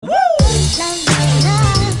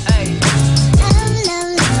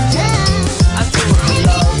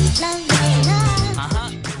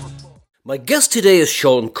guest today is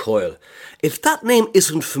Sean Coyle. If that name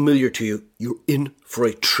isn't familiar to you, you're in for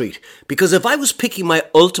a treat. Because if I was picking my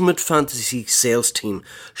ultimate fantasy sales team,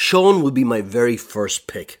 Sean would be my very first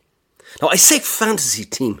pick. Now, I say fantasy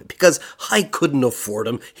team because I couldn't afford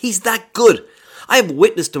him. He's that good. I have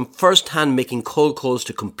witnessed him firsthand making cold calls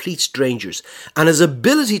to complete strangers, and his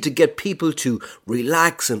ability to get people to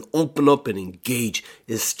relax and open up and engage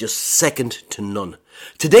is just second to none.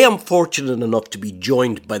 Today I'm fortunate enough to be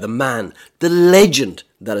joined by the man, the legend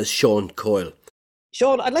that is Sean Coyle.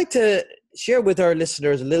 Sean, I'd like to share with our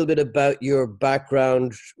listeners a little bit about your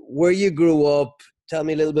background, where you grew up. Tell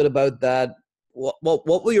me a little bit about that.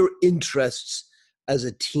 What were your interests as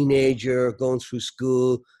a teenager going through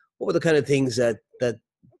school? What were the kind of things that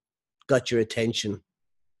got your attention?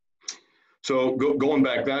 So going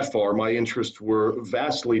back that far, my interests were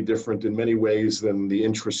vastly different in many ways than the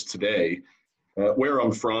interests today. Where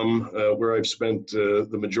I'm from, where I've spent the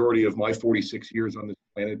majority of my 46 years on this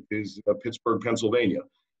planet is Pittsburgh, Pennsylvania.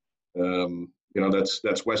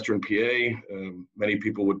 That's Western PA. Many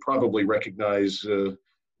people would probably recognize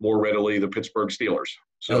more readily the Pittsburgh Steelers.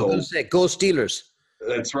 So, I was going to say, go Steelers.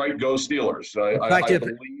 That's right, go Steelers. I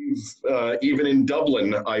believe even in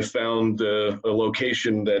Dublin, I found a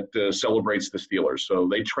location that celebrates the Steelers. So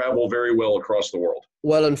they travel very well across the world.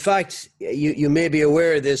 Well, in fact, you may be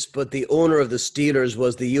aware of this, but the owner of the Steelers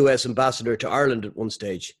was the U.S. ambassador to Ireland at one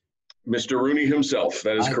stage. Mr. Rooney himself,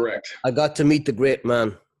 that is correct. I got to meet the great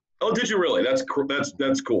man. Oh, did you really? That's cool.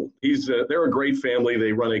 They're a great family.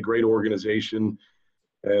 They run a great organization.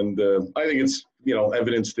 And I think it's,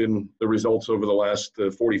 evidenced in the results over the last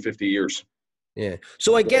 40, 50 years. Yeah.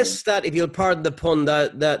 So I guess that, if you'll pardon the pun,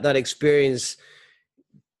 that experience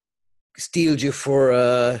steeled you for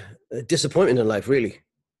a disappointment in life, really.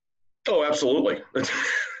 Oh, absolutely.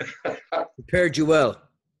 Prepared you well.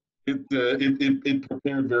 It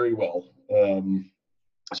prepared very well.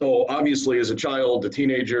 So obviously, as a child, a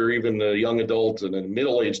teenager, even a young adult and a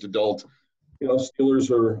middle-aged adult, Steelers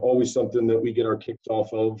are always something that we get our kicks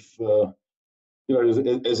off of.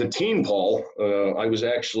 As a teen, Paul, I was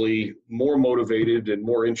actually more motivated and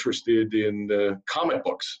more interested in comic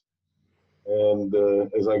books. And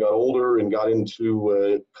as I got older and got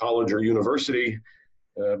into college or university,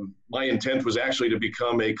 my intent was actually to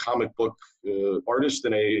become a comic book artist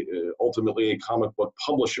and ultimately a comic book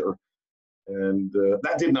publisher. And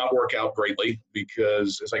that did not work out greatly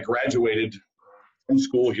because as I graduated from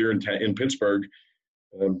school here in Pittsburgh,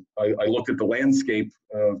 I looked at the landscape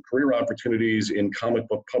of career opportunities in comic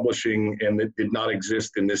book publishing, and it did not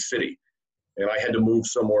exist in this city. And I had to move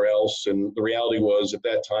somewhere else. And the reality was, at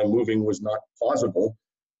that time, moving was not plausible,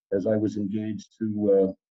 as I was engaged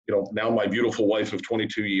to, now my beautiful wife of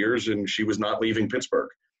 22 years, and she was not leaving Pittsburgh.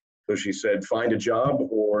 So she said, find a job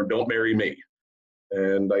or don't marry me.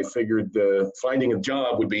 And I figured finding a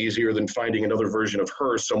job would be easier than finding another version of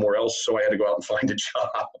her somewhere else. So I had to go out and find a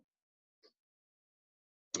job.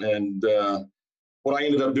 And what I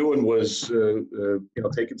ended up doing was,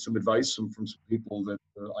 taking some advice from some people that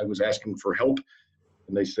I was asking for help.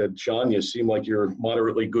 And they said, Sean, you seem like you're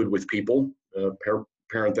moderately good with people.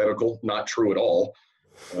 Parenthetical, not true at all.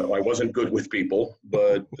 I wasn't good with people,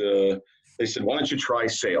 but they said, why don't you try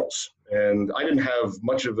sales? And I didn't have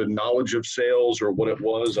much of a knowledge of sales or what it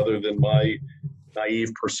was other than my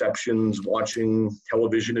naive perceptions watching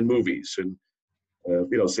television and movies. And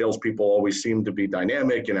salespeople always seem to be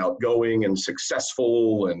dynamic and outgoing and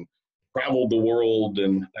successful and traveled the world,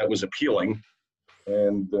 and that was appealing.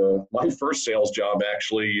 And my first sales job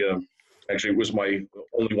actually it was my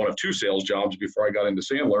only one of two sales jobs before I got into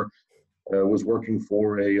Sandler, was working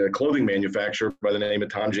for a clothing manufacturer by the name of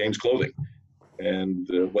Tom James Clothing. And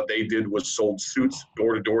what they did was sold suits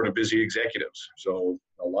door to door to busy executives. So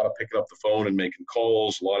a lot of picking up the phone and making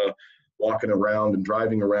calls, a lot of walking around and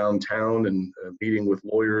driving around town and meeting with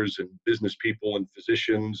lawyers and business people and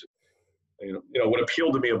physicians. What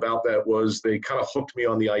appealed to me about that was they kind of hooked me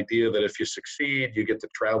on the idea that if you succeed, you get to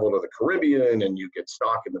travel to the Caribbean and you get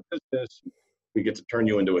stock in the business. We get to turn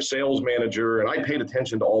you into a sales manager. And I paid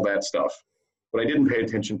attention to all that stuff. What I didn't pay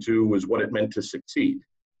attention to was what it meant to succeed.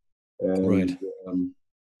 And right.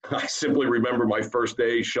 I simply remember my first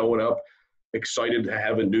day showing up, excited to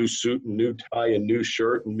have a new suit and new tie and new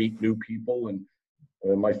shirt and meet new people. And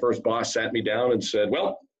my first boss sat me down and said,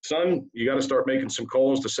 well, son, you got to start making some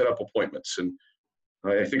calls to set up appointments. And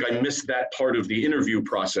I think I missed that part of the interview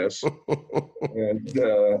process. And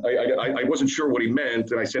I wasn't sure what he meant.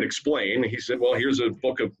 And I said, explain. He said, well, here's a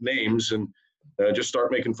book of names and just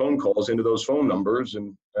start making phone calls into those phone numbers.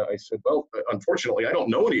 And I said, well, unfortunately, I don't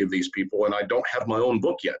know any of these people and I don't have my own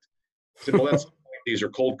book yet. He said, well, these are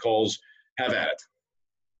cold calls. Have at it.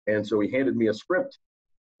 And so he handed me a script,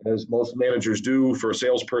 as most managers do for a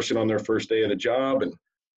salesperson on their first day of the job. And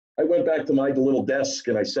I went back to my little desk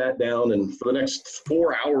and I sat down, and for the next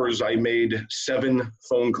 4 hours, I made 7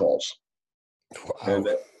 phone calls. Wow. And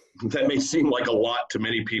that may seem like a lot to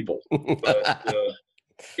many people, but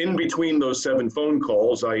in between those 7 phone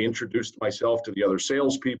calls, I introduced myself to the other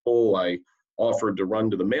salespeople. I offered to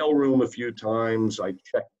run to the mailroom a few times. I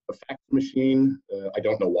checked the fax machine. I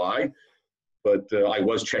don't know why, but I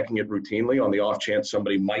was checking it routinely on the off chance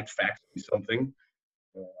somebody might fax me something.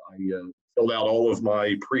 I filled out all of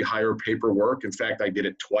my pre-hire paperwork. In fact, I did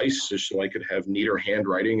it twice just so I could have neater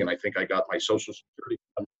handwriting, and I think I got my Social Security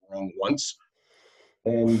wrong once.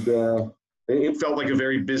 And it felt like a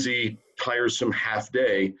very busy, tiresome half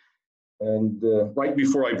day. And right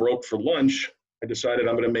before I broke for lunch, I decided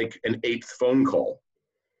I'm going to make an 8th phone call.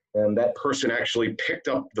 And that person actually picked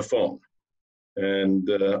up the phone. And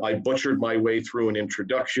I butchered my way through an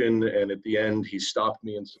introduction. And at the end, he stopped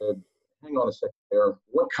me and said, "Hang on a second there.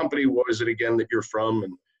 What company was it again that you're from?"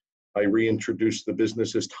 And I reintroduced the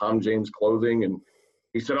business as Tom James Clothing. And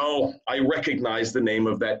he said, "Oh, I recognize the name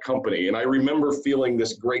of that company." And I remember feeling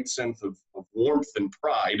this great sense of warmth and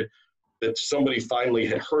pride that somebody finally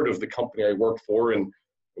had heard of the company I worked for, and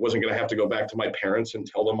I wasn't going to have to go back to my parents and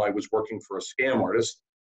tell them I was working for a scam artist.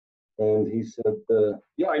 And he said,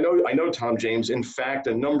 "Yeah, I know Tom James. In fact,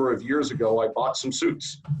 a number of years ago, I bought some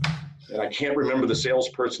suits." And I can't remember the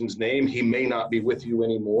salesperson's name. He may not be with you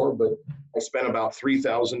anymore, but I spent about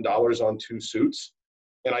 $3,000 on 2 suits.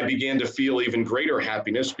 And I began to feel even greater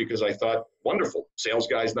happiness because I thought, wonderful, sales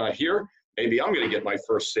guy's not here. Maybe I'm going to get my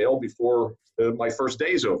first sale before my first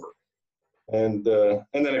day's over. And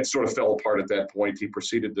then it sort of fell apart at that point. He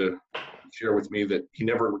proceeded to share with me that he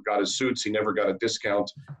never got his suits, he never got a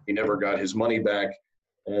discount, he never got his money back,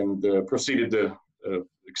 and proceeded to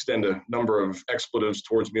extend a number of expletives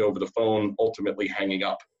towards me over the phone, ultimately hanging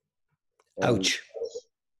up. And, Ouch.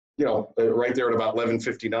 Right there at about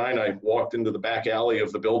 11:59, I walked into the back alley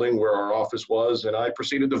of the building where our office was, and I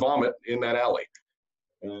proceeded to vomit in that alley.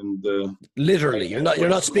 And literally, you're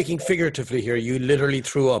not speaking figuratively here. You literally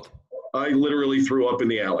threw up. I literally threw up in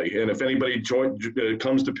the alley. And if anybody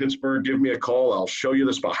comes to Pittsburgh, give me a call. I'll show you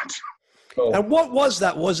the spot. So, and what was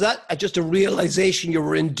that? Was that just a realization you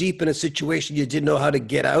were in deep in a situation you didn't know how to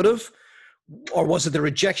get out of? Or was it the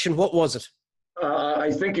rejection? What was it?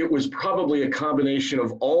 I think it was probably a combination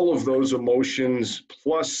of all of those emotions,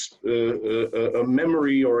 plus a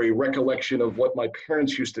memory or a recollection of what my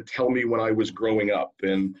parents used to tell me when I was growing up.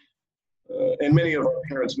 And many of our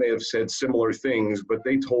parents may have said similar things, but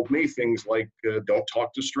they told me things like, don't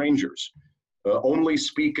talk to strangers. Only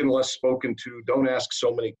speak unless spoken to. Don't ask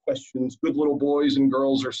so many questions. Good little boys and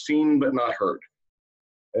girls are seen but not heard.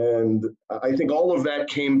 And I think all of that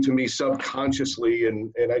came to me subconsciously.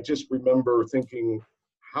 And I just remember thinking,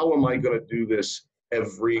 how am I going to do this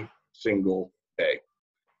every single day?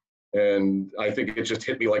 And I think it just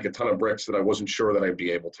hit me like a ton of bricks that I wasn't sure that I'd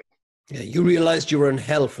be able to. Yeah, you realized you were in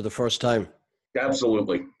hell for the first time.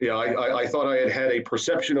 Absolutely. Yeah, I thought I had a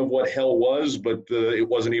perception of what hell was, but it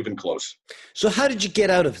wasn't even close. So how did you get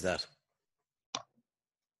out of that?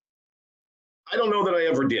 I don't know that I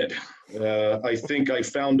ever did. I think I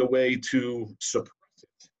found a way to suppress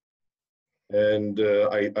it. And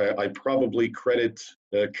I probably credit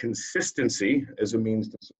consistency as a means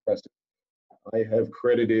to suppress it. I have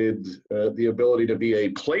credited the ability to be a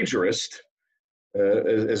plagiarist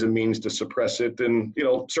as a means to suppress it. And,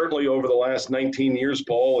 certainly over the last 19 years,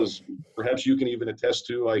 Paul, as perhaps you can even attest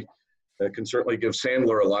to, I can certainly give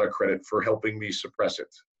Sandler a lot of credit for helping me suppress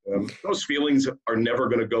it. Those feelings are never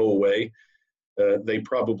going to go away. They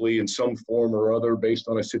probably, in some form or other, based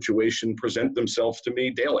on a situation, present themselves to me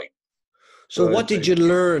daily. So what did you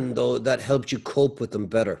learn, though, that helped you cope with them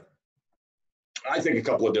better? I think a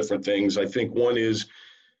couple of different things. I think one is,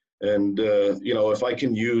 and, if I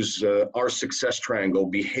can use our success triangle,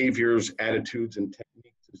 behaviors, attitudes, and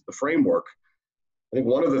techniques as the framework, I think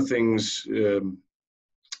one of the things, and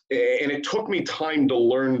it took me time to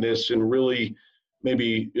learn this and really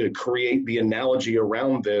maybe create the analogy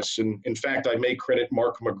around this. And in fact, I may credit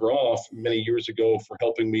Mark McGraw many years ago for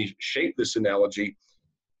helping me shape this analogy.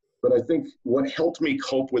 But I think what helped me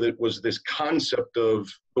cope with it was this concept of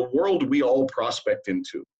the world we all prospect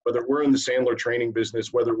into, whether we're in the Sandler training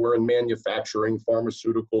business, whether we're in manufacturing,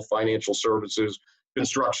 pharmaceutical, financial services,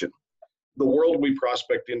 construction. The world we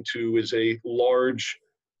prospect into is a large,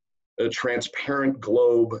 transparent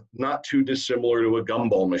globe, not too dissimilar to a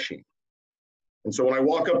gumball machine. And so when I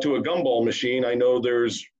walk up to a gumball machine, I know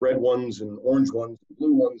there's red ones and orange ones, and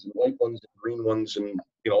blue ones and white ones and green ones and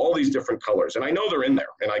all these different colors. And I know they're in there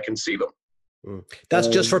and I can see them. That's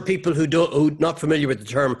just for people who not familiar with the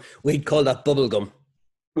term. We'd call that bubble gum.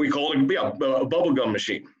 We call it a bubble gum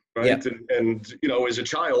machine, right? Yeah. And as a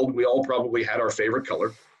child, we all probably had our favorite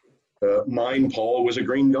color. Mine, Paul, was a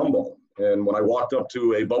green gumball. And when I walked up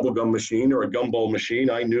to a bubble gum machine or a gumball machine,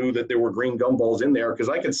 I knew that there were green gumballs in there because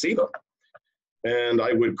I could see them. And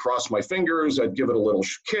I would cross my fingers, I'd give it a little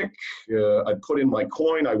kick, I'd put in my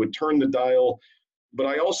coin, I would turn the dial, but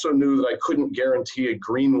I also knew that I couldn't guarantee a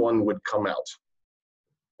green one would come out.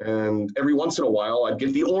 And every once in a while, I'd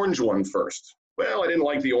get the orange one first. Well, I didn't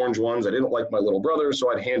like the orange ones. I didn't like my little brother,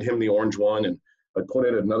 so I'd hand him the orange one, and I'd put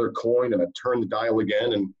in another coin, and I'd turn the dial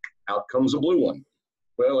again, and out comes a blue one.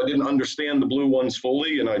 Well, I didn't understand the blue ones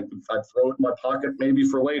fully, and I'd throw it in my pocket maybe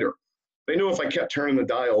for later. I knew if I kept turning the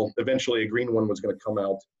dial, eventually a green one was going to come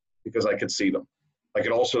out because I could see them. I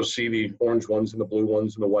could also see the orange ones and the blue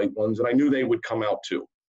ones and the white ones, and I knew they would come out too.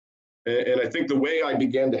 And I think the way I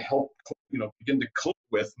began to cope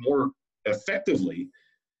with more effectively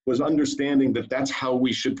was understanding that that's how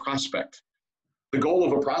we should prospect. The goal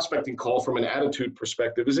of a prospecting call from an attitude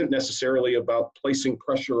perspective isn't necessarily about placing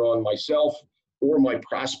pressure on myself or my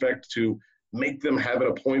prospect to make them have an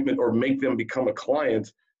appointment or make them become a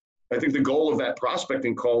client. I think the goal of that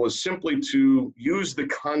prospecting call is simply to use the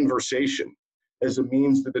conversation as a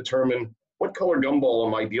means to determine what color gumball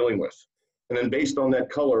am I dealing with? And then based on that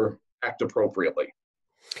color, act appropriately.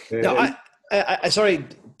 Now, I sorry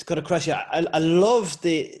to cut across you. I love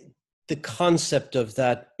the concept of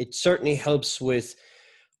that. It certainly helps with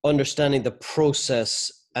understanding the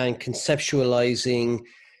process and conceptualizing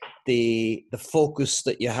the focus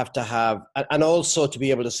that you have to have, and also to be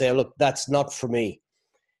able to say, look, that's not for me.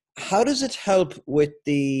 How does it help with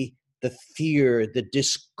the fear, the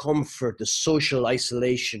discomfort, the social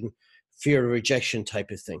isolation, fear of rejection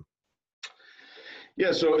type of thing?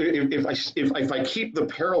 Yeah, so if I keep the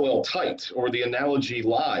parallel tight or the analogy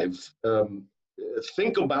live,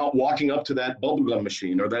 think about walking up to that bubblegum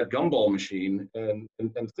machine or that gumball machine and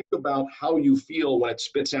think about how you feel when it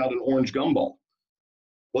spits out an orange gumball.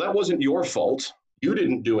 Well, that wasn't your fault. You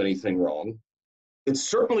didn't do anything wrong. It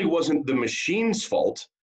certainly wasn't the machine's fault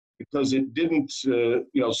because it didn't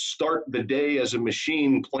start the day as a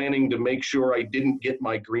machine planning to make sure I didn't get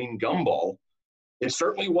my green gumball. It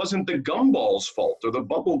certainly wasn't the gumball's fault or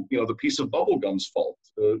the piece of bubble gum's fault.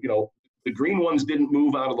 The green ones didn't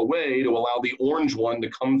move out of the way to allow the orange one to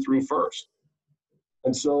come through first.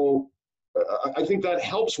 And so I think that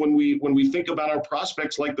helps when we think about our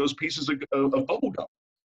prospects like those pieces of bubble gum.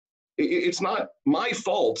 It's not my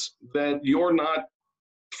fault that you're not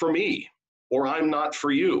for me or I'm not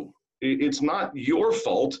for you. It's not your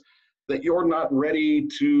fault that you're not ready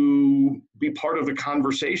to be part of the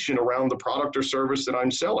conversation around the product or service that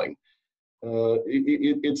I'm selling.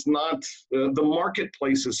 It's not the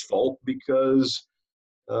marketplace's fault because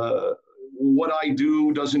what I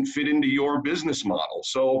do doesn't fit into your business model.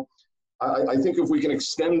 So I think if we can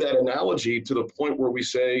extend that analogy to the point where we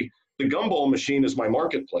say, the gumball machine is my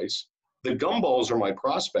marketplace, the gumballs are my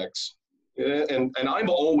prospects, and I'm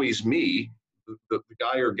always me, the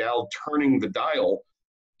guy or gal turning the dial.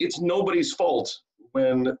 It's nobody's fault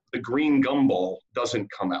when the green gumball doesn't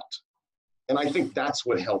come out. And I think that's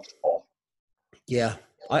what helped Paul. Yeah,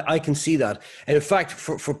 I can see that. And in fact,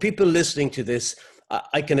 for people listening to this,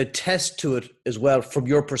 I can attest to it as well from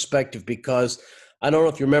your perspective, because I don't know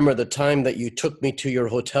if you remember the time that you took me to your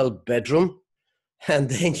hotel bedroom and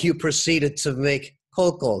then you proceeded to make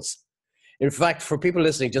cold calls. In fact, for people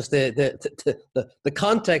listening, just the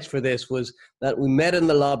context for this was that we met in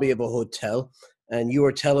the lobby of a hotel and you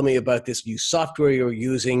were telling me about this new software you're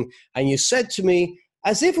using. And you said to me,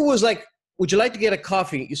 as if it was like, would you like to get a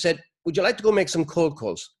coffee? You said, would you like to go make some cold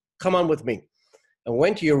calls? Come on with me. I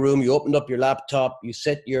went to your room, you opened up your laptop, you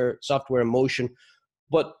set your software in motion.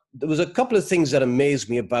 But there was a couple of things that amazed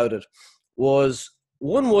me about it.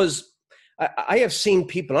 One was, I have seen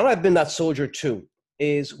people, and I've been that soldier too,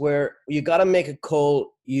 is where you got to make a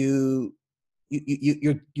call, you're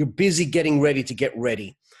busy getting ready to get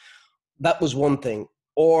ready. That was one thing.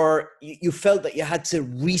 Or you felt that you had to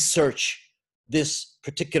research this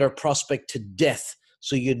particular prospect to death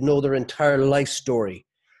so you'd know their entire life story.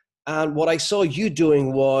 And what I saw you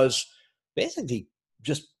doing was basically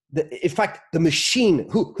just, in fact, the machine,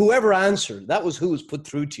 whoever answered, that was who was put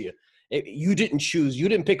through to you. You didn't choose. You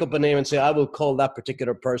didn't pick up a name and say, I will call that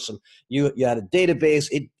particular person. You had a database,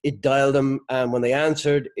 it dialed them, and when they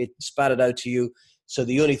answered, it spat it out to you. So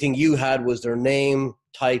the only thing you had was their name,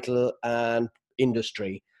 title, and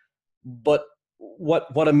industry. But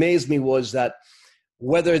what amazed me was that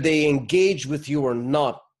whether they engaged with you or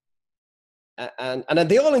not, and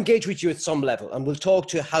they all engage with you at some level, and we'll talk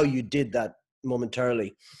to how you did that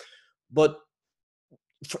momentarily. But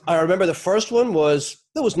I remember the first one was,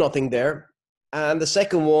 there was nothing there. And the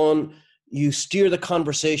second one, you steer the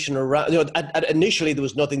conversation around. Initially there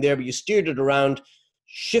was nothing there, but you steered it around,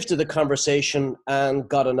 shifted the conversation, and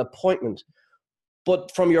got an appointment.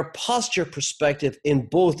 But from your posture perspective, in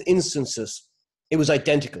both instances, it was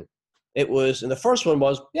identical. It was, and the first one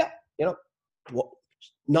was,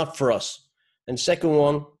 not for us. And second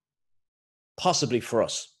one, possibly for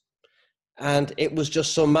us. And it was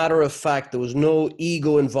just so matter of fact. There was no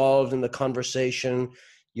ego involved in the conversation.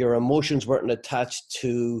 Your emotions weren't attached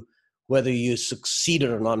to whether you succeeded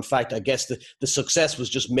or not. In fact, I guess the success was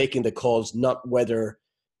just making the calls, not whether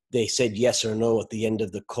they said yes or no at the end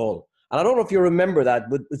of the call. And I don't know if you remember that.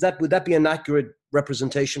 Would that be an accurate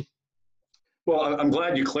representation? Well, I'm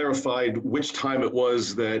glad you clarified which time it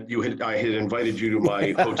was that I had invited you to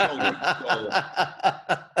my hotel room.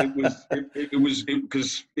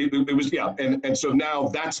 And so now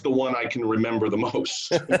that's the one I can remember the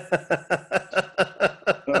most.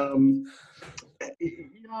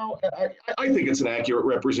 I think it's an accurate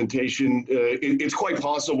representation. It's quite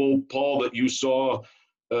possible, Paul, that you saw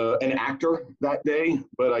an actor that day,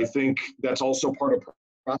 but I think that's also part of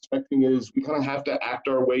prospecting is we kind of have to act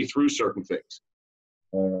our way through certain things.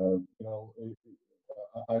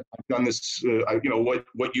 I've done this,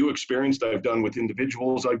 what you experienced, I've done with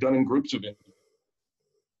individuals, I've done in groups of individuals.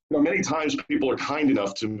 Many times people are kind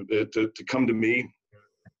enough to come to me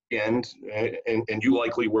and you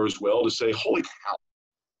likely were as well, to say, holy cow,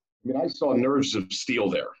 I saw nerves of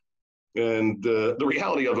steel there. And the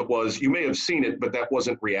reality of it was, you may have seen it, but that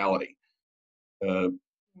wasn't reality.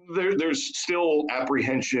 There's still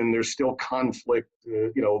apprehension, there's still conflict,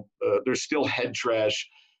 there's still head trash,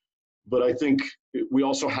 but I think we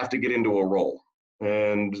also have to get into a role.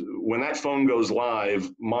 And when that phone goes live,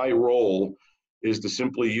 my role is to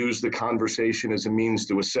simply use the conversation as a means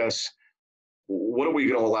to assess, what are we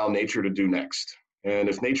going to allow nature to do next? And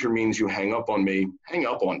if nature means you hang up on me, hang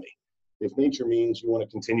up on me. If nature means you want to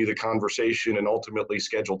continue the conversation and ultimately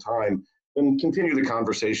schedule time, then continue the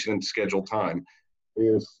conversation and schedule time.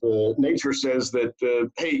 If nature says that,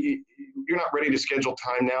 hey, you're not ready to schedule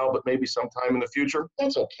time now, but maybe sometime in the future,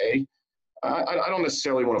 that's okay. I don't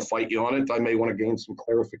necessarily want to fight you on it. I may want to gain some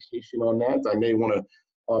clarification on that. I may want to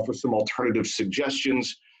offer some alternative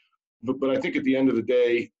suggestions. But I think at the end of the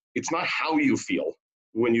day, it's not how you feel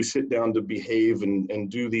when you sit down to behave and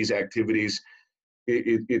do these activities.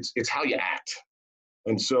 It's how you act.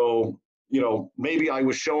 And so, maybe I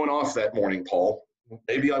was showing off that morning, Paul.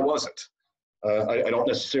 Maybe I wasn't. I don't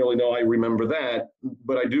necessarily know I remember that,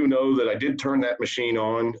 but I do know that I did turn that machine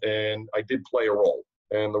on and I did play a role.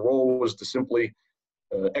 And the role was to simply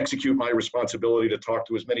execute my responsibility to talk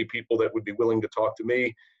to as many people that would be willing to talk to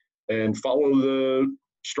me and follow the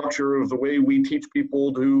structure of the way we teach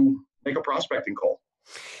people to make a prospecting call.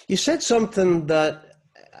 You said something that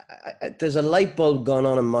there's a light bulb gone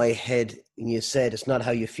on in my head, and you said it's not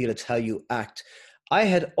how you feel, it's how you act. I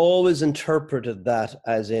had always interpreted that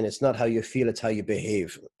as in it's not how you feel, it's how you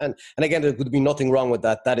behave. And again, there would be nothing wrong with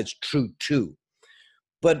that. That is true too.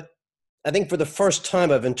 But I think for the first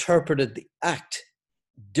time, I've interpreted the act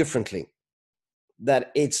differently.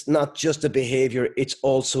 That it's not just a behavior, it's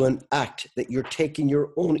also an act, that you're taking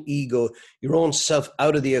your own ego, your own self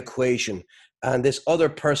out of the equation. And this other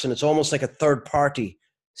person, it's almost like a third party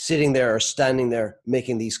sitting there or standing there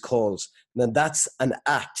making these calls. And then that's an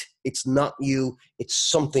act. It's not you, it's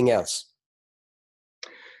something else.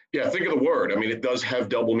 Yeah, think of the word. It does have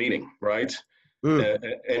double meaning, right?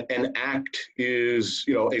 An act is,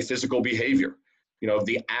 a physical behavior.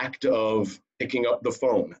 The act of picking up the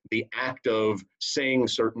phone, the act of saying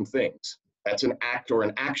certain things. That's an act or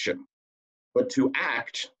an action. But to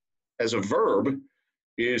act as a verb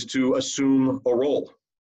is to assume a role.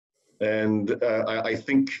 And I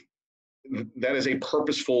think that is a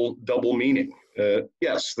purposeful double meaning.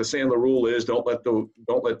 Yes, the Sandler rule is don't let the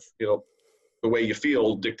way you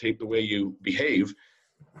feel dictate the way you behave.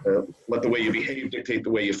 Let the way you behave dictate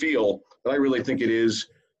the way you feel. But I really think it is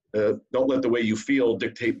don't let the way you feel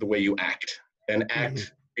dictate the way you act. And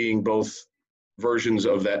act being both versions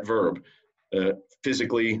of that verb,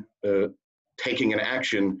 physically taking an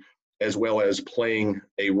action as well as playing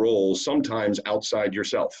a role, sometimes outside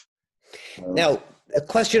yourself. Now, a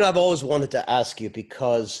question I've always wanted to ask you,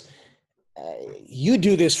 because you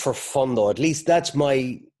do this for fun, though. At least that's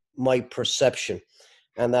my perception.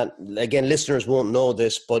 And that, again, listeners won't know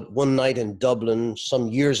this, but one night in Dublin some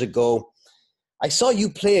years ago, I saw you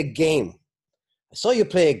play a game. I saw you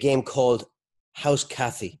play a game called How's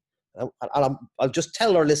Kathy? I'll just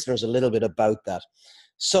tell our listeners a little bit about that.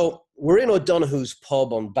 So we're in O'Donoghue's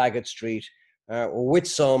pub on Bagot Street. with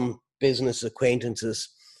some business acquaintances.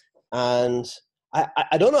 And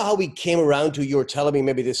I don't know how we came around to, you were telling me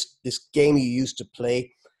maybe this game you used to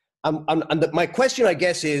play. My question, I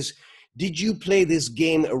guess, is, did you play this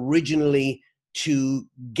game originally to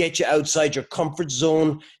get you outside your comfort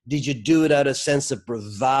zone? Did you do it out of a sense of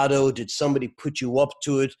bravado? Did somebody put you up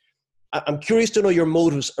to it? I'm curious to know your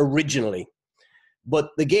motives originally. But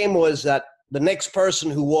the game was that the next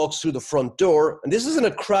person who walks through the front door, and this isn't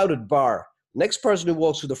a crowded bar, next person who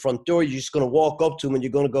walks through the front door, you're just going to walk up to them and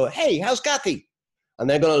you're going to go, "Hey, how's Kathy?" And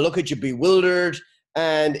they're going to look at you bewildered.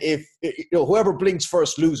 And if whoever blinks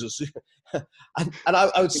first loses. and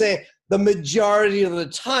I would say the majority of the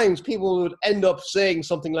times people would end up saying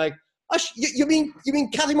something like, "Oh, you mean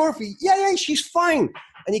Kathy Murphy? Yeah, she's fine."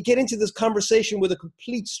 And you get into this conversation with a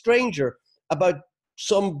complete stranger about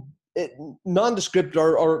some nondescript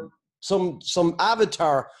or some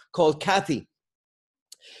avatar called Kathy.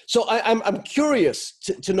 So I'm curious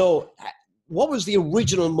to know, what was the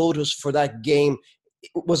original motives for that game?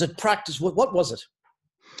 Was it practice? What was it?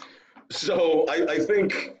 So I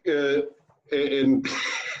think, and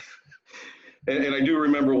I do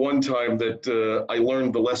remember one time that I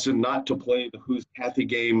learned the lesson not to play the Who's Kathy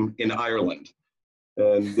game in Ireland.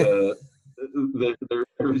 And there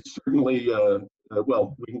is certainly,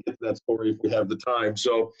 well, we can get to that story if we have the time.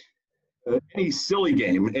 So any silly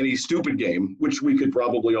game, any stupid game, which we could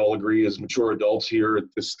probably all agree as mature adults here at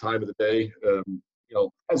this time of the day,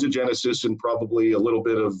 has a genesis and probably a little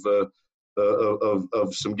bit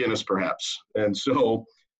of some Guinness perhaps. And so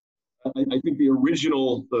I think the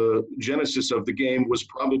original genesis of the game was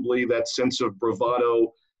probably that sense of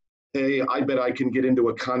bravado. Hey, I bet I can get into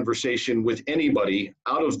a conversation with anybody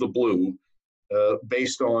out of the blue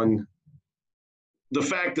based on the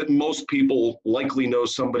fact that most people likely know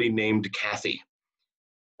somebody named Kathy.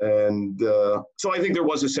 And so I think there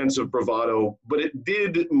was a sense of bravado, but it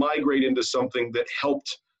did migrate into something that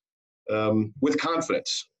helped with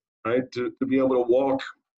confidence, right? To be able to walk.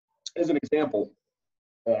 As an example,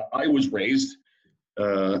 I was raised,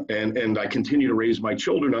 and I continue to raise my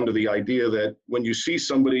children under the idea that when you see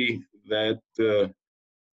somebody that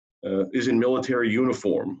is in military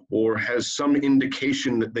uniform or has some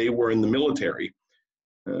indication that they were in the military,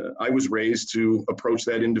 I was raised to approach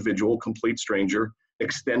that individual, complete stranger,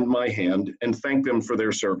 extend my hand, and thank them for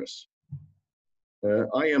their service.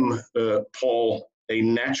 I am, Paul, a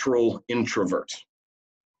natural introvert,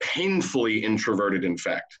 painfully introverted, in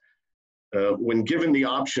fact. When given the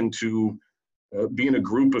option to be in a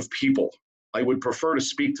group of people, I would prefer to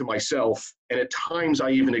speak to myself, and at times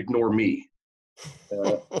I even ignore me.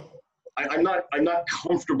 I'm not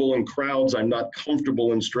comfortable in crowds. I'm not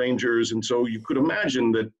comfortable in strangers. And so you could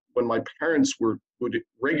imagine that when my parents would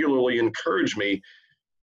regularly encourage me,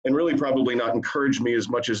 and really probably not encourage me as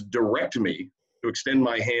much as direct me to extend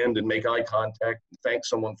my hand and make eye contact and thank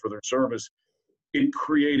someone for their service, it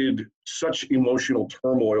created such emotional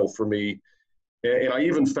turmoil for me. And I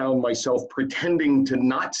even found myself pretending to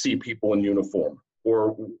not see people in uniform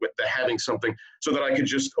or with having something so that I could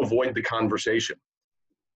just avoid the conversation.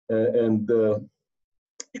 And to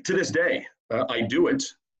this day, I do it,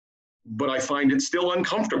 but I find it still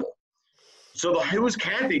uncomfortable. So the Who's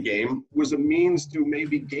Kathy game was a means to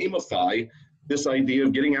maybe gamify this idea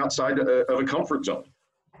of getting outside of a comfort zone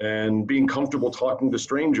and being comfortable talking to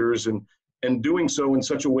strangers and doing so in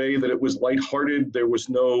such a way that it was lighthearted. There was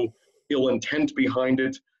no ill intent behind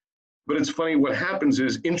it. But it's funny, what happens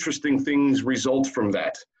is interesting things result from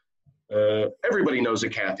that. Everybody knows a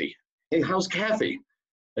Kathy. Hey, how's Kathy?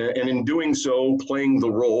 And in doing so, playing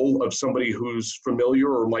the role of somebody who's familiar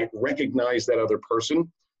or might recognize that other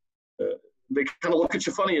person, they kind of look at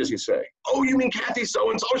you funny as you say, "Oh, you mean Kathy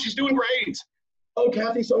so-and-so? Oh, she's doing great. Oh,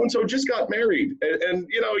 Kathy so-and-so just got married." And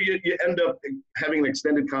you end up having an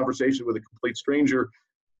extended conversation with a complete stranger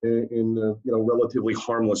in a relatively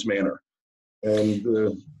harmless manner. And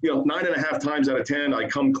 9.5 times out of 10, I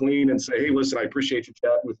come clean and say, "Hey, listen, I appreciate you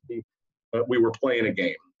chatting with me. We were playing a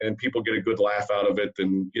game," and people get a good laugh out of it,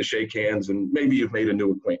 and you shake hands, and maybe you've made a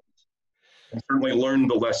new acquaintance. And certainly learned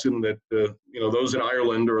the lesson that those in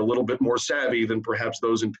Ireland are a little bit more savvy than perhaps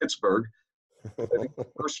those in Pittsburgh. I think the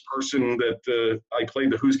first person that I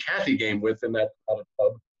played the Who's Kathy game with in that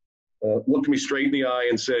pub looked me straight in the eye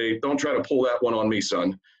and say, "Don't try to pull that one on me,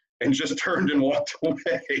 son," and just turned and walked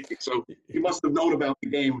away. So he must have known about the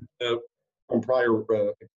game from prior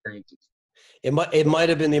experiences. It might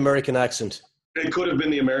have been the American accent. It could have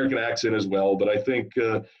been the American accent as well, but I think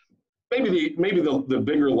maybe the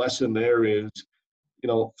bigger lesson there is,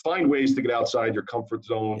 find ways to get outside your comfort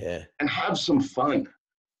zone and have some fun.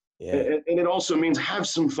 Yeah. And it also means have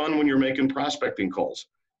some fun when you're making prospecting calls.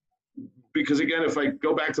 because again, if I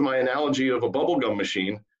go back to my analogy of a bubblegum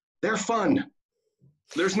machine, they're fun.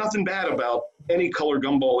 There's nothing bad about any color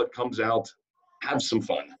gumball that comes out. Have some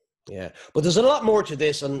fun. Yeah, but there's a lot more to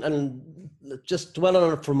this, and just dwell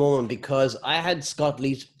on it for a moment, because I had Scott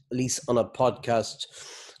Leese on a podcast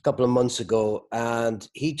a couple of months ago, and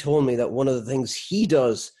he told me that one of the things he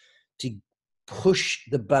does to push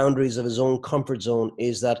the boundaries of his own comfort zone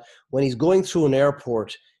is that when he's going through an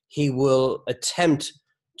airport, he will attempt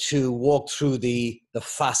to walk through the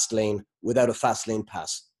fast lane without a fast lane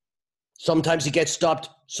pass. Sometimes he gets stopped,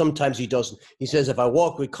 sometimes he doesn't. He says, if I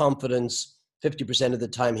walk with confidence, 50% of the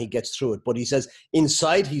time he gets through it. But he says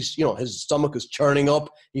inside, his stomach is churning up.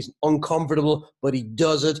 He's uncomfortable, but he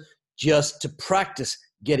does it just to practice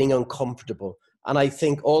getting uncomfortable. And I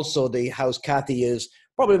think also the House Cathy is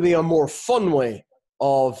probably a more fun way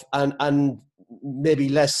of, and maybe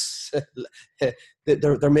less,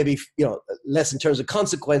 there may be, less in terms of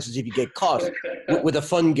consequences if you get caught with a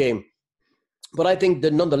fun game. But I think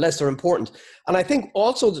that nonetheless they're important. And I think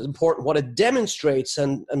also it's important what it demonstrates,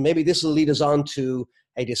 and maybe this will lead us on to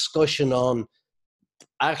a discussion on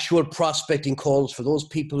actual prospecting calls for those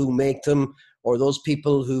people who make them, or those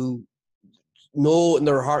people who know in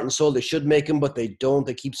their heart and soul they should make them, but they don't.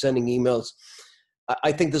 They keep sending emails.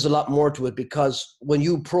 I think there's a lot more to it, because when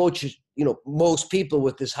you approach, most people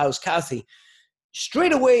with this House Cathy,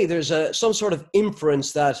 straight away there's some sort of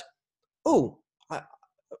inference that,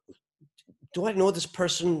 do I know this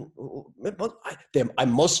person? I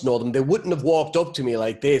must know them. They wouldn't have walked up to me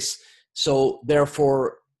like this. So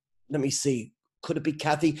therefore, let me see, could it be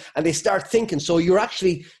Cathy? And they start thinking. So you're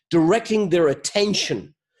actually directing their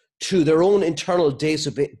attention to their own internal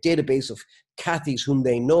database of Cathys whom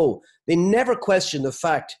they know. They never question the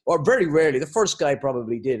fact, or very rarely, the first guy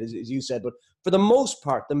probably did, as you said, but for the most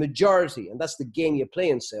part, the majority, and that's the game you play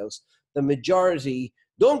in sales, the majority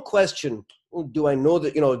don't question, do I know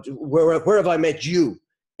that, where have I met you?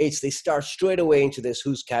 It's they start straight away into this,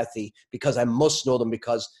 who's Cathy, because I must know them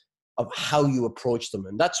because of how you approach them.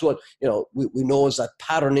 And that's what, we know is that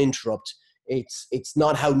pattern interrupt. It's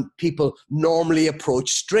not how people normally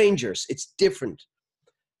approach strangers. It's different.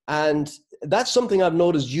 And that's something I've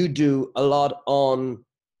noticed you do a lot on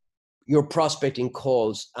your prospecting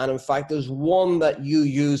calls. And in fact, there's one that you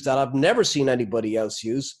use that I've never seen anybody else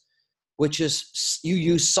use, which is you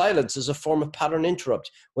use silence as a form of pattern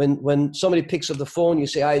interrupt. When somebody picks up the phone, you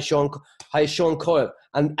say, hi, Sean Coyle.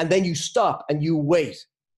 And then you stop and you wait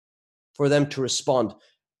for them to respond.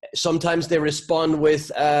 Sometimes they respond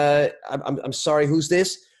with, I'm sorry, who's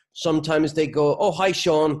this? Sometimes they go, oh, hi,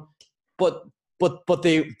 Sean. But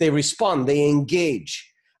they respond, they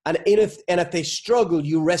engage. And if they struggle,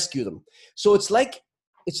 you rescue them. So it's like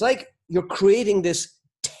you're creating this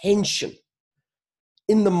tension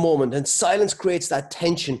in the moment, and silence creates that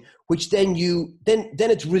tension, which then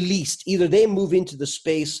it's released. Either they move into the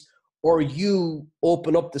space or you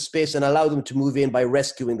open up the space and allow them to move in by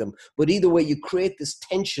rescuing them. But either way, you create this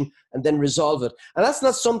tension and then resolve it. And that's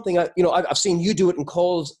not something I've seen you do it in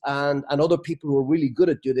calls and other people who are really good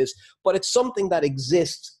at do this, but it's something that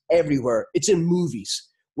exists everywhere. It's in movies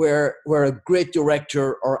where a great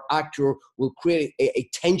director or actor will create a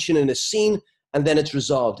tension in a scene and then it's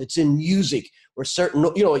resolved. It's in music where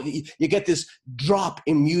you get this drop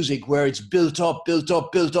in music where it's built up,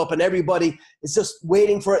 and everybody is just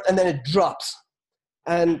waiting for it, and then it drops.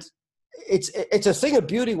 And it's a thing of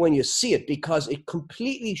beauty when you see it, because it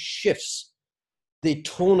completely shifts the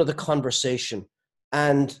tone of the conversation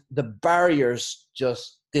and the barriers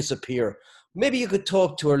just disappear. Maybe you could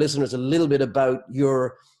talk to our listeners a little bit about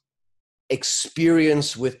your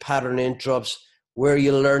experience with pattern interrupts, where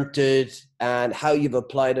you learned it and how you've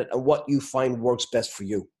applied it and what you find works best for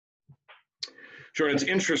you. Sure. It's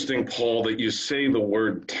interesting, Paul, that you say the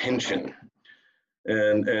word tension.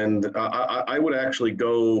 And I would actually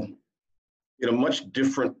go in a much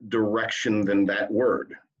different direction than that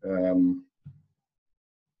word. And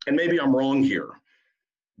maybe I'm wrong here,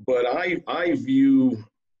 but I view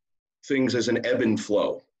things as an ebb and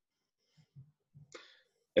flow.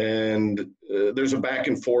 And there's a back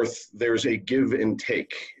and forth, there's a give and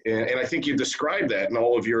take. And I think you described that in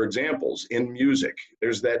all of your examples. In music,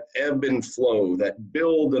 there's that ebb and flow, that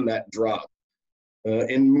build and that drop.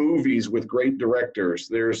 In movies with great directors,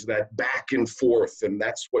 there's that back and forth, and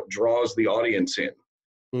that's what draws the audience in.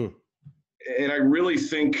 And I really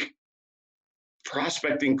think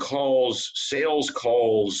prospecting calls, sales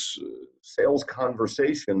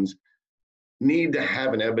conversations need to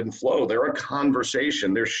have an ebb and flow. They're a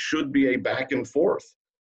conversation. There should be a back and forth.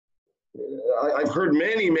 I've heard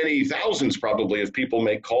many, many thousands probably of people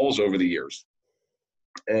make calls over the years.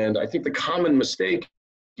 And I think the common mistake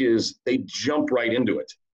is they jump right into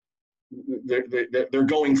it. They're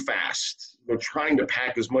going fast. They're trying to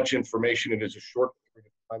pack as much information in as a short period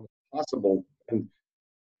of time as possible. And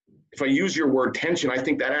if I use your word tension, I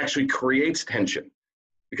think that actually creates tension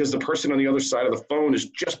because the person on the other side of the phone is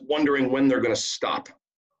just wondering when they're going to stop,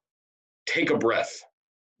 take a breath,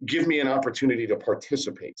 give me an opportunity to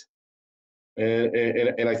participate.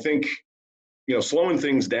 And I think, slowing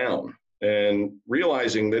things down and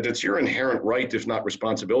realizing that it's your inherent right, if not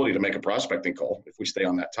responsibility, to make a prospecting call, if we stay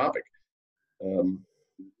on that topic.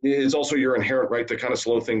 It's also your inherent right to kind of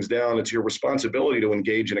slow things down. It's your responsibility to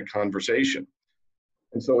engage in a conversation.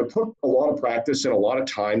 And so it took a lot of practice and a lot of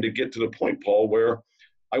time to get to the point, Paul, where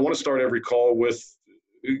I want to start every call with,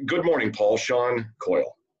 "Good morning, Paul, Sean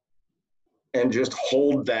Coyle," and just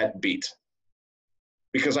hold that beat.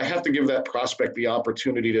 Because I have to give that prospect the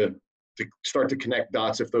opportunity to start to connect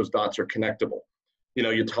dots if those dots are connectable.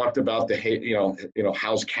 You talked about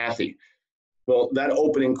how's Kathy? Well, that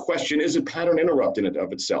opening question is a pattern interrupt in and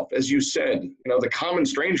of itself. As you said, the common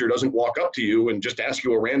stranger doesn't walk up to you and just ask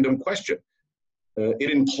you a random question.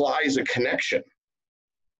 It implies a connection.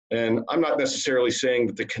 And I'm not necessarily saying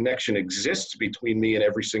that the connection exists between me and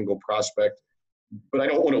every single prospect, but I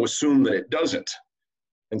don't want to assume that it doesn't.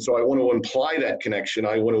 And so I want to imply that connection.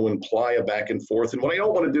 I want to imply a back and forth. And what I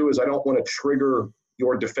don't want to do is I don't want to trigger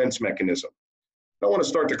your defense mechanism. I don't want to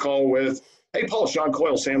start the call with, "Hey, Paul, Sean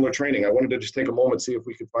Coyle, Sandler Training. I wanted to just take a moment, see if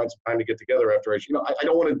we could find some time to get together after I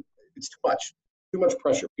don't want to, it's too much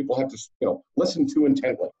pressure. People have to, listen too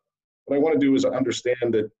intently. What I want to do is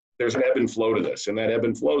understand that there's an ebb and flow to this. And that ebb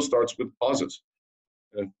and flow starts with pauses.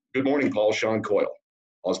 "Good morning, Paul, Sean Coyle."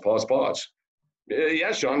 Pause, pause, pause.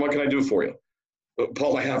 "Yeah, Sean, what can I do for you?"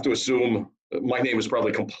 "Paul, I have to assume my name is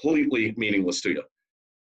probably completely meaningless to you."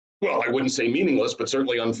 "Well, I wouldn't say meaningless, but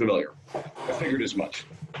certainly unfamiliar." "I figured as much.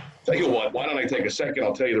 Tell you what, why don't I take a second?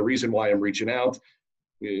 I'll tell you the reason why I'm reaching out.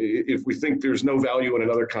 If we think there's no value in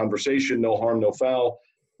another conversation, no harm, no foul.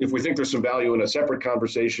 If we think there's some value in a separate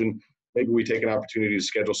conversation, maybe we take an opportunity to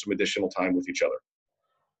schedule some additional time with each other."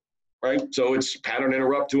 Right? So it's pattern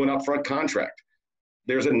interrupt to an upfront contract.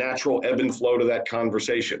 There's a natural ebb and flow to that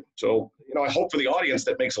conversation. So, I hope for the audience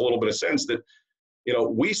that makes a little bit of sense that,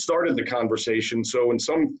 we started the conversation. So in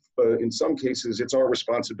some cases, it's our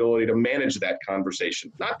responsibility to manage that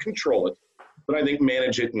conversation, not control it, but I think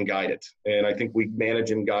manage it and guide it. And I think we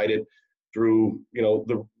manage and guide it through,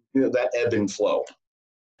 that ebb and flow.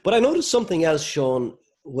 But I noticed something else, Sean,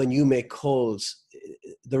 when you make calls.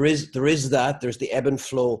 There's the ebb and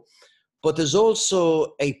flow, but there's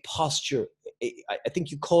also a posture. I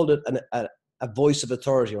think you called it a voice of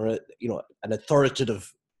authority, or an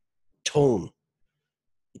authoritative tone.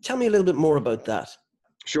 Tell me a little bit more about that.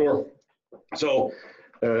 Sure. So,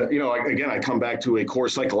 again, I come back to a core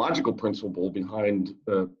psychological principle behind,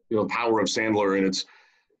 power of Sandler, and it's,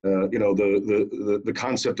 the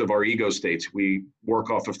concept of our ego states. We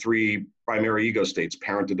work off of 3 primary ego states: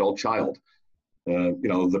 parent, adult, child.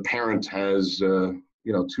 The parent has,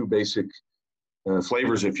 2 basic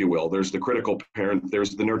flavors, if you will. There's the critical parent,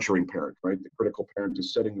 there's the nurturing parent, right? The critical parent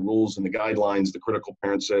is setting the rules and the guidelines. The critical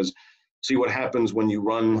parent says, "See what happens when you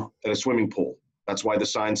run at a swimming pool. That's why the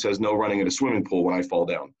sign says no running at a swimming pool when I fall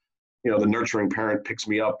down." The nurturing parent picks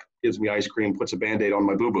me up, gives me ice cream, puts a Band-Aid on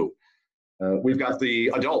my boo-boo. We've got the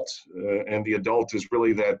adult, and the adult is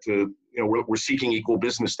really that, we're seeking equal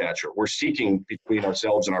business stature. We're seeking between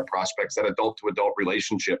ourselves and our prospects that adult-to-adult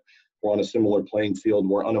relationship. We're on a similar playing field.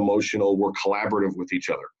 We're unemotional. We're collaborative with each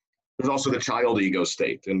other. There's also the child ego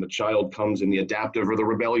state, and the child comes in the adaptive or the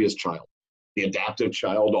rebellious child. The adaptive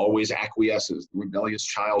child always acquiesces. The rebellious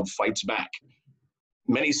child fights back.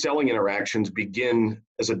 Many selling interactions begin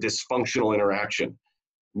as a dysfunctional interaction.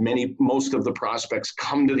 Most of the prospects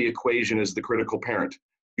come to the equation as the critical parent.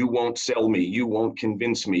 "You won't sell me. You won't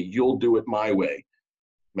convince me. You'll do it my way."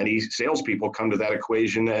 Many salespeople come to that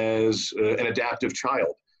equation as an adaptive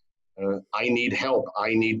child. "I need help.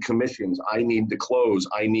 I need commissions. I need the close.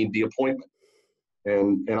 I need the appointment."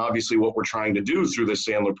 And obviously what we're trying to do through this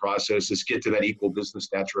Sandler process is get to that equal business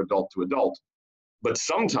stature adult to adult. But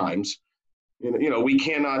sometimes, we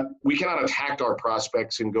cannot attack our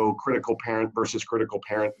prospects and go critical parent versus critical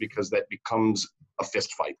parent, because that becomes a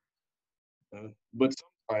fist fight. But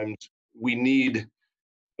sometimes we need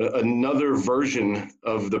another version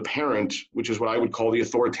of the parent, which is what I would call the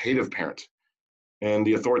authoritative parent. And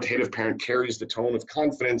the authoritative parent carries the tone of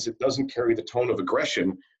confidence. It doesn't carry the tone of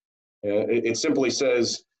aggression. It simply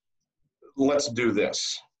says, "Let's do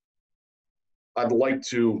this. I'd like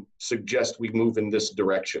to suggest we move in this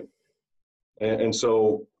direction." And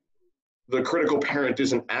so the critical parent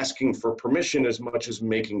isn't asking for permission as much as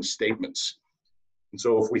making statements. And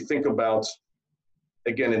so if we think about,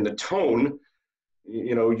 again, in the tone,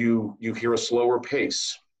 you hear a slower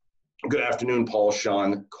pace. Good afternoon, Paul,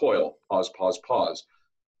 Sean, Coyle, pause, pause, pause.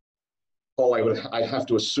 Paul, I have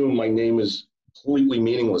to assume my name is completely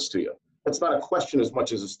meaningless to you. That's not a question as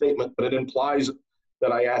much as a statement, but it implies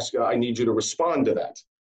that I need you to respond to that.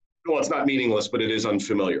 Well, it's not meaningless, but it is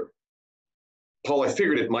unfamiliar. Paul, I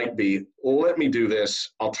figured it might be. Let me do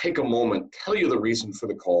this. I'll take a moment, tell you the reason for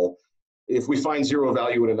the call. If we find zero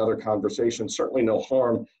value in another conversation, certainly no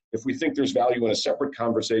harm. If we think there's value in a separate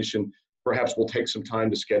conversation, perhaps we'll take some time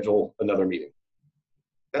to schedule another meeting.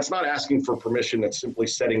 That's not asking for permission, that's simply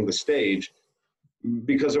setting the stage.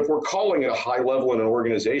 Because if we're calling at a high level in an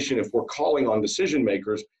organization, if we're calling on decision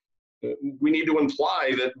makers, we need to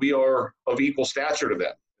imply that we are of equal stature to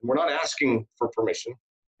them. We're not asking for permission,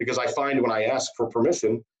 because I find when I ask for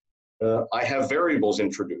permission, I have variables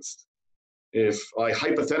introduced. If I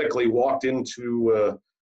hypothetically walked into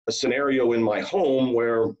a scenario in my home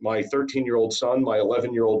where my 13-year-old son, my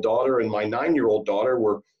 11-year-old daughter, and my 9-year-old daughter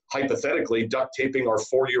were hypothetically duct taping our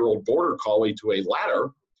 4-year-old border collie to a ladder,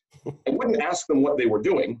 I wouldn't ask them what they were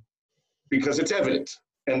doing because it's evident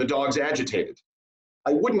and the dog's agitated.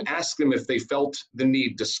 I wouldn't ask them if they felt the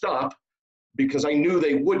need to stop because I knew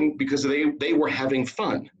they wouldn't, because they were having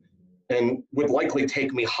fun and would likely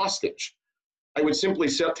take me hostage. I would simply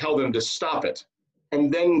tell them to stop it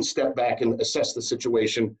and then step back and assess the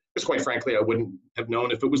situation, because quite frankly, I wouldn't have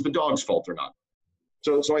known if it was the dog's fault or not.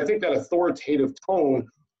 So I think that authoritative tone,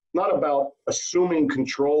 not about assuming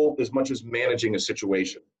control as much as managing a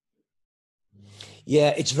situation.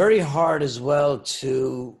 Yeah, it's very hard as well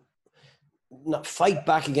to not fight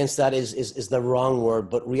back against that is the wrong word,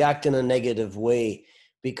 but react in a negative way,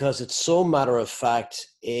 because it's so matter of fact.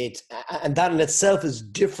 And that in itself is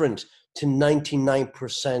different to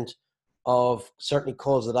 99% of certainly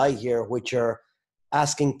calls that I hear, which are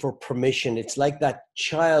asking for permission. It's like that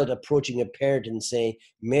child approaching a parent and saying,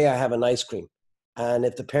 may I have an ice cream? And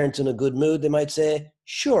if the parent's in a good mood, they might say,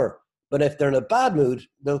 sure. But if they're in a bad mood,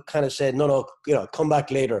 they'll kind of say, no, come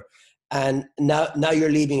back later. And now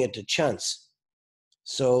you're leaving it to chance.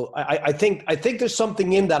 So I think there's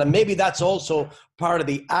something in that, and maybe that's also part of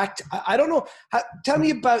the act. I don't know. Tell me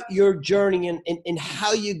about your journey in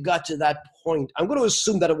how you got to that point. I'm going to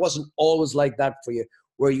assume that it wasn't always like that for you,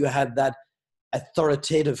 where you had that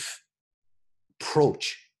authoritative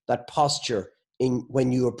approach, that posture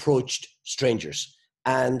when you approached strangers.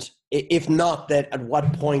 And if not, that at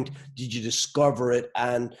what point did you discover it,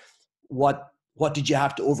 and what did you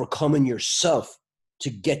have to overcome in yourself to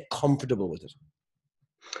get comfortable with it?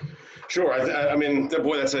 Sure. I mean,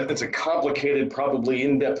 boy, that's a complicated, probably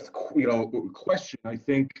in-depth, question. I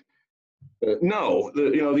think no,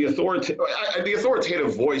 the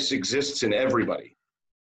authoritative voice exists in everybody,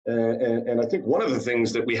 and I think one of the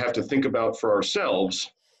things that we have to think about for ourselves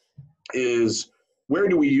is, where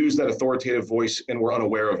do we use that authoritative voice and we're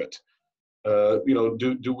unaware of it?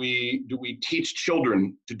 Do we teach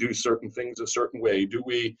children to do certain things a certain way? Do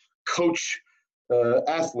we coach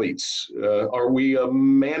athletes? Are we a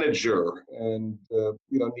manager and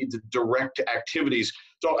need to direct activities?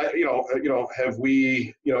 So have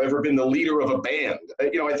we ever been the leader of a band? I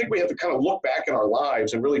think we have to kind of look back in our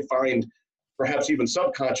lives and really find, perhaps even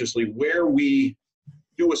subconsciously, where we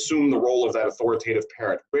do assume the role of that authoritative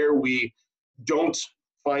parent, where we don't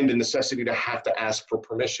find a necessity to have to ask for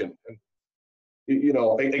permission.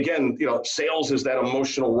 And again, sales is that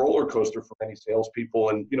emotional roller coaster for many salespeople.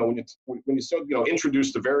 And when you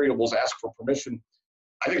introduce the variables, ask for permission,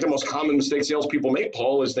 I think the most common mistake salespeople make,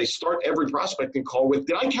 Paul, is they start every prospecting call with,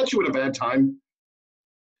 "Did I catch you at a bad time?"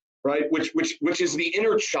 Right? Which is the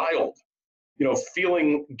inner child,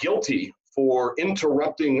 feeling guilty for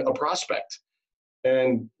interrupting a prospect.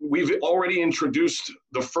 And we've already introduced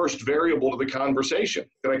the first variable to the conversation.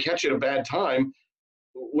 Did I catch you at a bad time?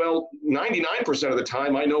 Well, 99% of the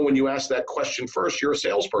time, I know when you ask that question first, you're a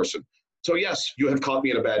salesperson. So yes, you have caught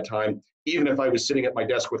me at a bad time, even if I was sitting at my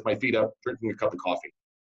desk with my feet up, drinking a cup of coffee.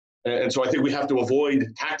 And so I think we have to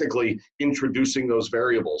avoid tactically introducing those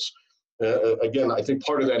variables. Again, I think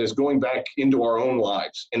part of that is going back into our own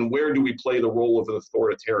lives, and where do we play the role of an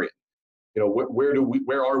authoritarian?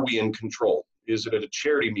 Where are we in control? Is it at a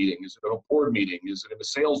charity meeting? Is it at a board meeting? Is it at a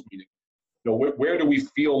sales meeting? Where do we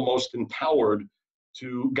feel most empowered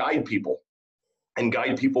to guide people, and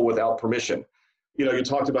guide people without permission? You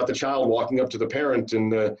talked about the child walking up to the parent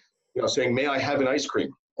and saying, "May I have an ice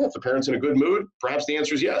cream?" Well, if the parent's in a good mood, perhaps the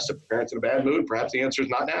answer is yes. If the parent's in a bad mood, perhaps the answer is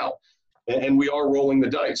not now. And we are rolling the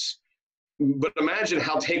dice. But imagine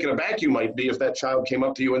how taken aback you might be if that child came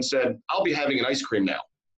up to you and said, "I'll be having an ice cream now."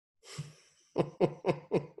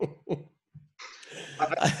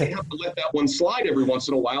 I have to let that one slide every once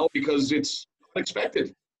in a while because it's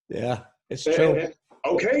unexpected. Yeah, it's true.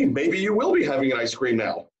 Okay, maybe you will be having an ice cream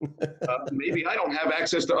now. Maybe I don't have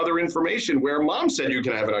access to other information where mom said you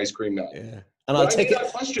can have an ice cream now. Yeah. And I'll take it.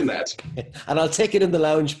 Question that. And I'll take it in the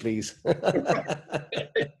lounge, please.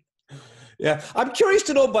 Yeah. I'm curious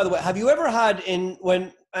to know, by the way, have you ever had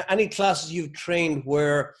when any classes you've trained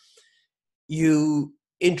where you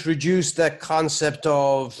introduced that concept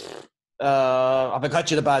of have I got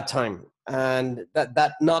you at a bad time? And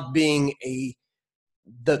that not being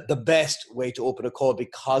the best way to open a call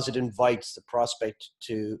because it invites the prospect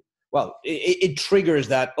to, well, it triggers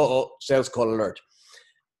that, sales call alert.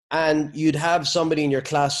 And you'd have somebody in your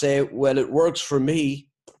class say, well, it works for me.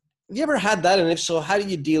 Have you ever had that? And if so, how do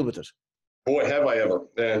you deal with it? Boy, have I ever.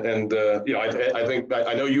 And I think,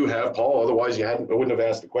 I know you have, Paul, otherwise I wouldn't have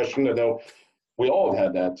asked the question. I know we all have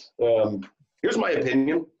had that. Here's my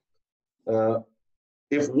opinion.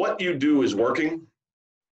 If what you do is working,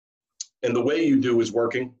 and the way you do is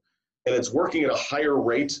working, and it's working at a higher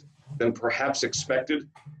rate than perhaps expected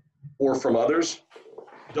or from others,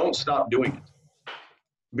 don't stop doing it.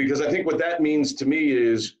 Because I think what that means to me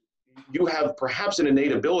is you have perhaps an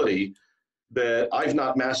innate ability that I've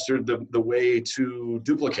not mastered the way to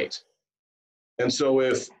duplicate. And so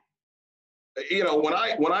if, when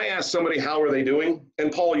I ask somebody, how are they doing?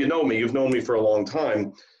 And Paul, you know me, you've known me for a long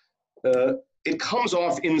time. It comes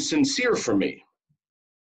off insincere for me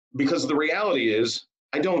because the reality is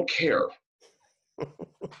I don't care.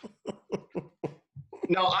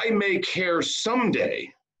 Now, I may care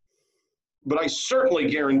someday, but I certainly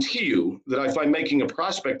guarantee you that if I'm making a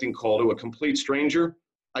prospecting call to a complete stranger,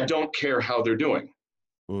 I don't care how they're doing.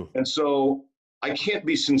 And so I can't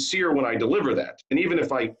be sincere when I deliver that. And even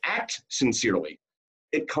if I act sincerely,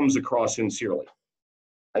 it comes across sincerely.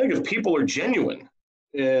 I think if people are genuine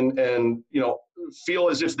and feel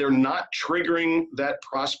as if they're not triggering that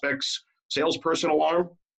prospect's salesperson alarm,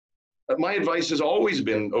 my advice has always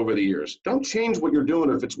been over the years, don't change what you're doing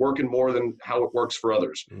if it's working more than how it works for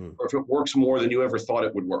others, or if it works more than you ever thought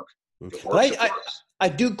it would work. I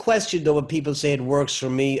do question, though, when people say it works for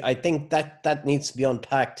me. I think that needs to be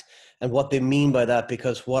unpacked and what they mean by that,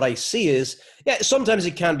 because what I see is, sometimes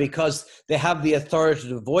it can because they have the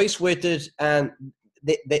authoritative voice with it and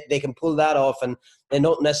they can pull that off and they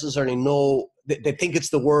don't necessarily know, they think it's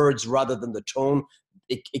the words rather than the tone.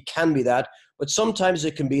 It can be that. But sometimes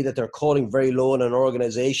it can be that they're calling very low in an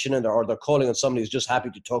organization or they're calling on somebody who's just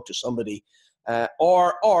happy to talk to somebody.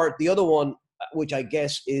 Or the other one, which I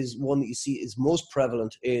guess is one that you see is most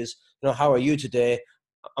prevalent, is, how are you today?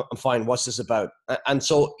 I'm fine. What's this about? And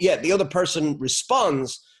so, the other person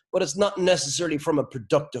responds, but it's not necessarily from a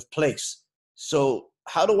productive place. So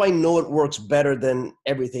how do I know it works better than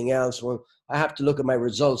everything else? Well, I have to look at my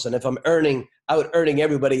results. And if I'm out earning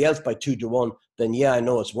everybody else by 2 to 1, then I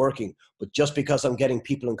know it's working. But just because I'm getting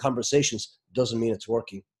people in conversations doesn't mean it's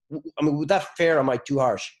working. I mean, was that fair? Or am I too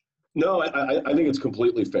harsh? No, I think it's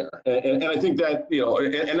completely fair. And I think that,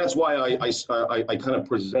 and that's why I kind of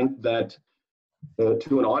present that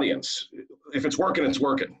to an audience. If it's working, it's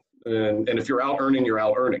working. And if you're out earning, you're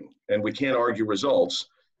out earning. And we can't argue results.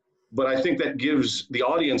 But I think that gives the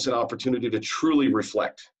audience an opportunity to truly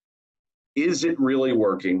reflect. Is it really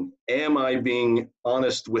working? Am I being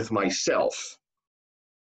honest with myself?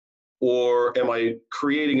 Or am I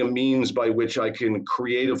creating a means by which I can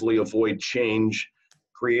creatively avoid change,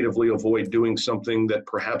 creatively avoid doing something that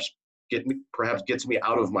perhaps gets me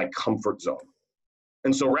out of my comfort zone?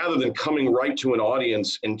 And so rather than coming right to an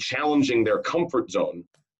audience and challenging their comfort zone,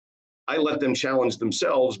 I let them challenge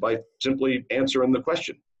themselves by simply answering the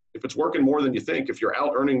question. If it's working more than you think, if you're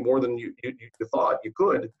out earning more than you thought you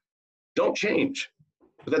could, don't change.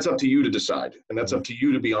 But that's up to you to decide. And that's up to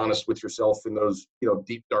you to be honest with yourself in those,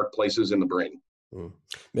 deep, dark places in the brain.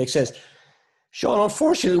 Makes sense. Sean,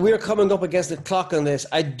 unfortunately, we're coming up against the clock on this.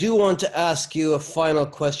 I do want to ask you a final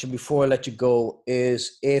question before I let you go,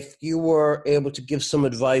 is if you were able to give some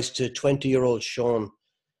advice to 20-year-old Sean,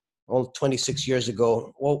 26 years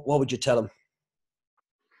ago, what would you tell him?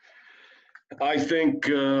 I think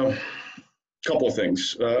a couple of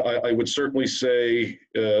things. I would certainly say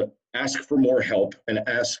ask for more help and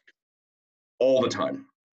ask all the time.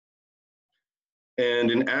 And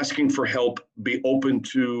in asking for help, be open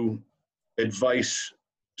to advice,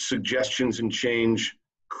 suggestions and change,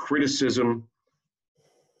 criticism,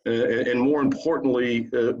 and more importantly,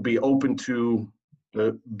 be open to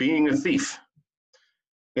being a thief.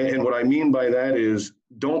 And what I mean by that is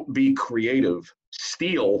don't be creative.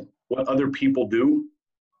 Steal what other people do.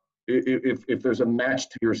 If there's a match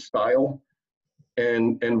to your style,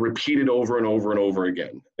 and repeat it over and over and over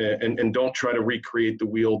again. And don't try to recreate the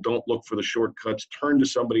wheel. Don't look for the shortcuts. Turn to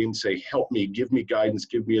somebody and say, help me, give me guidance,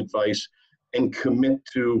 give me advice, and commit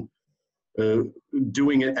to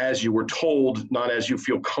doing it as you were told, not as you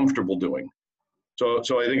feel comfortable doing.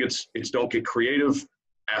 So I think it's don't get creative,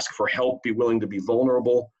 ask for help, be willing to be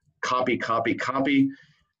vulnerable, copy,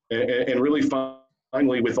 and really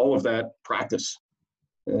finally, with all of that, practice.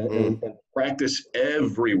 And practice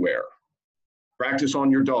everywhere. Practice on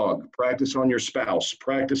your dog, practice on your spouse,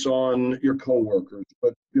 practice on your coworkers.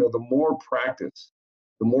 But the more practice,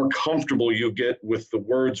 the more comfortable you get with the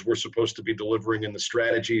words we're supposed to be delivering and the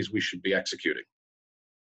strategies we should be executing.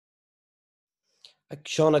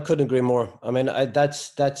 Sean, I couldn't agree more. I mean,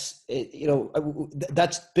 that's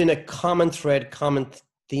been a common thread, common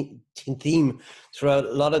theme throughout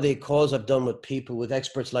a lot of the calls I've done with people, with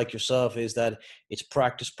experts like yourself, is that it's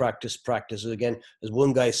practice. Again, as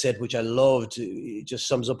one guy said, which I loved, it just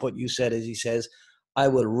sums up what you said, is he says, I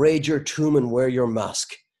will raid your tomb and wear your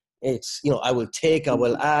mask. It's, I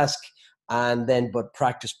will ask, and then, but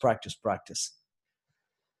practice.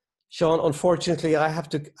 Sean, unfortunately,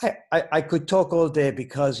 I could talk all day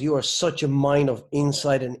because you are such a mine of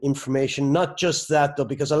insight and information. Not just that, though,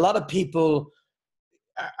 because a lot of people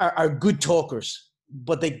are good talkers,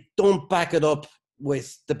 but they don't back it up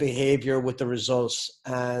with the behavior, with the results,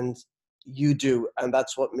 and you do, and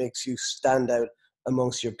that's what makes you stand out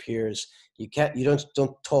amongst your peers. You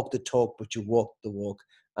don't talk the talk, but you walk the walk,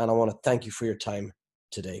 and I want to thank you for your time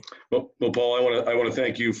today. Well, Paul, I want to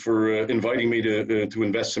thank you for inviting me to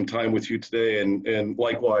invest some time with you today, and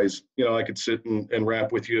likewise, I could sit and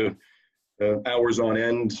rap with you hours on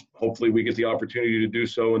end. Hopefully we get the opportunity to do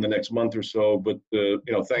so in the next month or so, but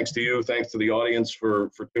thanks to you, thanks to the audience for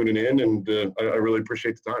tuning in, and I really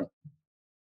appreciate the time.